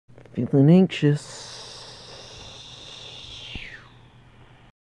Feeling anxious.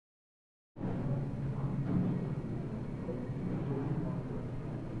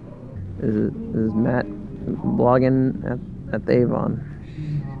 This is Matt blogging at the Avon.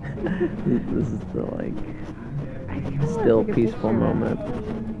 This is the still peaceful moment.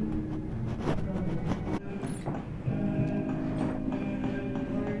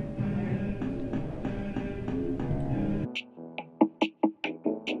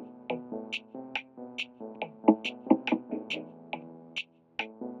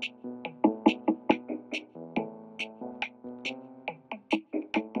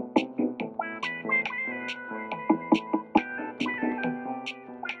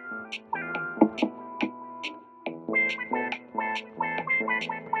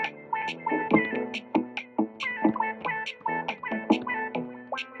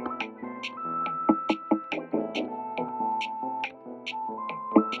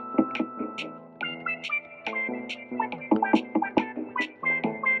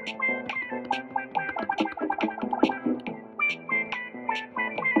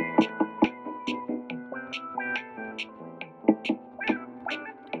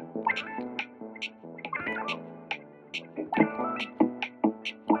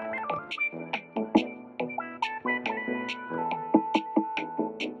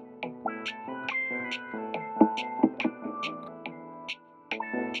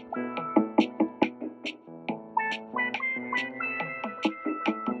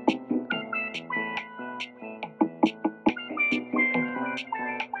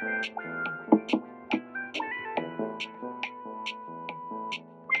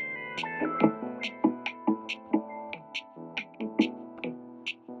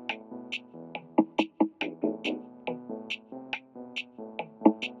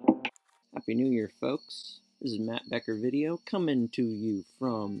 Happy New Year, folks. This is Matt Becker video coming to you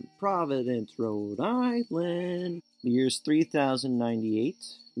from Providence, Rhode Island. The year's 3098.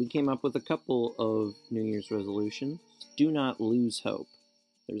 We came up with a couple of New Year's resolutions. Do not lose hope.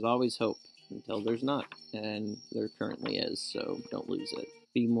 There's always hope until there's not, and there currently is, so don't lose it.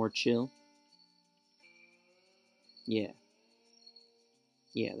 Be more chill. Yeah,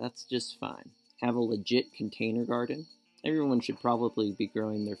 that's just fine. Have a legit container garden. Everyone should probably be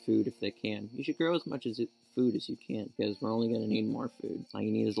growing their food if they can. You should grow as much food as you can, because we're only going to need more food. All you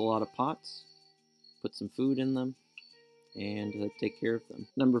need is a lot of pots, put some food in them, and take care of them.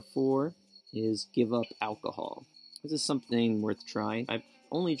 Number 4 is give up alcohol. This is something worth trying. I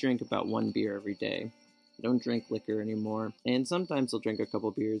only drink about 1 beer every day. I don't drink liquor anymore, and sometimes I'll drink a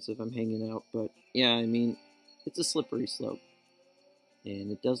couple beers if I'm hanging out, but yeah, I mean, it's a slippery slope,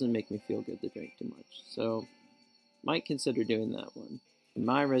 and it doesn't make me feel good to drink too much, so might consider doing that one. And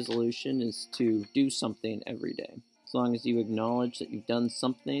my resolution is to do something every day. As long as you acknowledge that you've done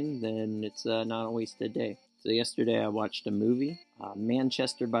something, then it's not a wasted day. So yesterday I watched a movie,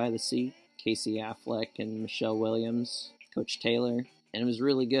 Manchester by the Sea, Casey Affleck and Michelle Williams, Coach Taylor, and it was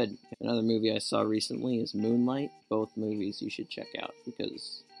really good. Another movie I saw recently is Moonlight. Both movies you should check out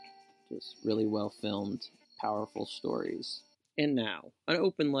because just really well filmed, powerful stories. And now, an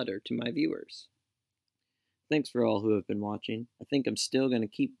open letter to my viewers. Thanks for all who have been watching. I think I'm still going to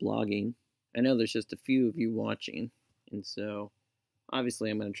keep blogging. I know there's just a few of you watching, and so obviously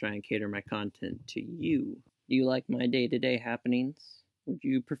I'm going to try and cater my content to you. Do you like my day-to-day happenings? Would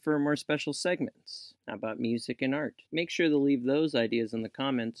you prefer more special segments? How about music and art? Make sure to leave those ideas in the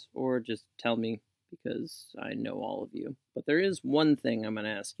comments, or just tell me, because I know all of you. But there is one thing I'm going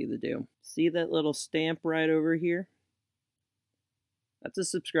to ask you to do. See that little stamp right over here? That's a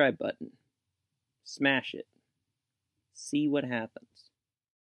subscribe button. Smash it. See what happens.